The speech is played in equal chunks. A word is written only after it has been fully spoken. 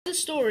the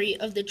story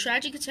of the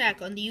tragic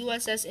attack on the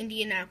USS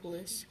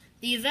Indianapolis.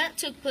 The event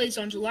took place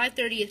on July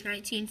 30th,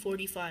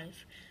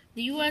 1945.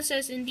 The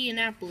USS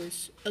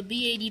Indianapolis, a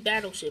B-80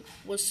 battleship,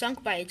 was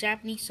sunk by a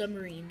Japanese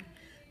submarine.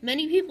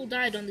 Many people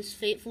died on this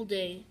fateful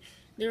day.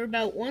 There were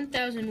about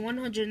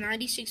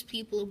 1,196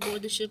 people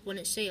aboard the ship when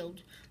it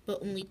sailed,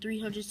 but only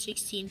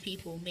 316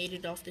 people made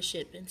it off the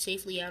ship and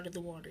safely out of the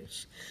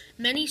waters.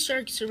 Many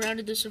sharks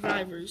surrounded the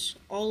survivors,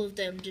 all of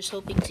them just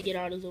hoping to get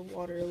out of the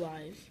water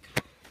alive.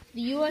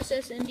 The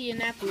USS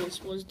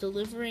Indianapolis was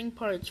delivering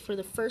parts for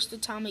the first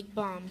atomic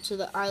bomb to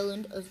the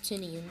island of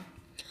Tinian.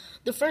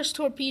 The first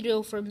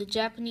torpedo from the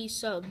Japanese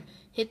sub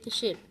hit the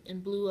ship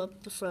and blew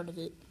up the front of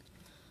it.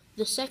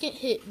 The second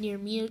hit near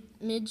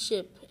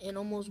midship and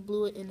almost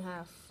blew it in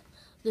half.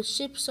 The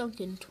ship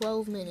sunk in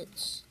 12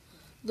 minutes.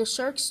 The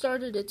sharks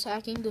started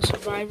attacking the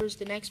survivors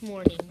the next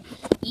morning,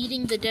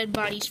 eating the dead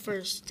bodies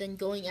first, then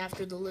going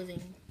after the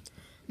living.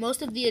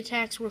 Most of the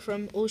attacks were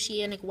from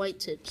oceanic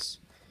whitetips.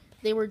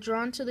 They were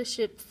drawn to the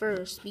ship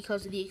first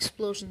because of the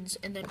explosions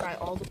and then by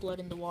all the blood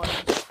in the water.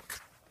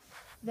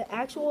 The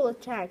actual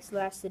attacks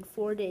lasted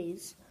 4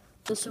 days.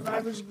 The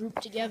survivors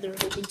grouped together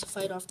hoping to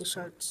fight off the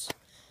sharks.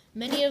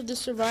 Many of the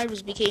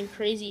survivors became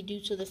crazy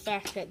due to the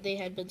fact that they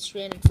had been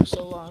stranded for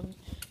so long.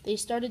 They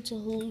started to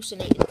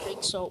hallucinate and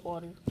drink salt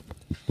water.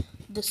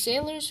 The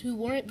sailors who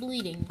weren't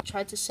bleeding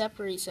tried to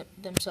separate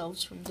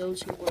themselves from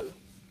those who were.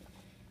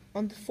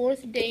 On the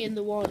fourth day in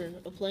the water,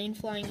 a plane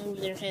flying over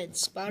their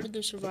heads spotted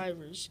the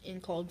survivors and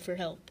called for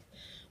help.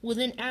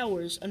 Within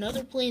hours,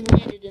 another plane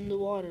landed in the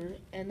water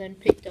and then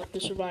picked up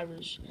the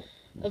survivors.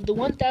 Of the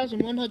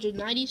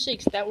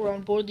 1,196 that were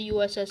on board the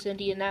USS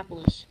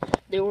Indianapolis,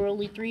 there were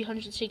only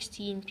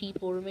 316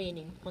 people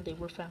remaining when they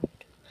were found.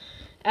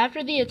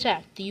 After the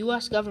attack, the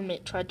U.S.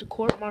 government tried to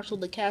court-martial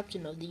the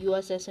captain of the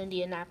USS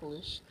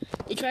Indianapolis.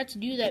 They tried to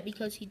do that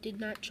because he did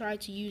not try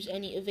to use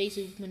any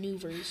evasive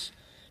maneuvers.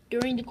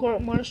 During the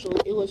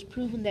court-martial, it was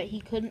proven that he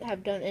couldn't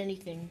have done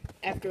anything.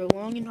 After a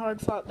long and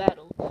hard-fought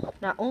battle,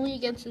 not only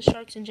against the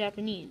sharks and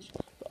Japanese,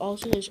 but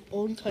also his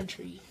own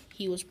country,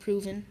 he was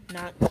proven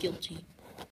not guilty.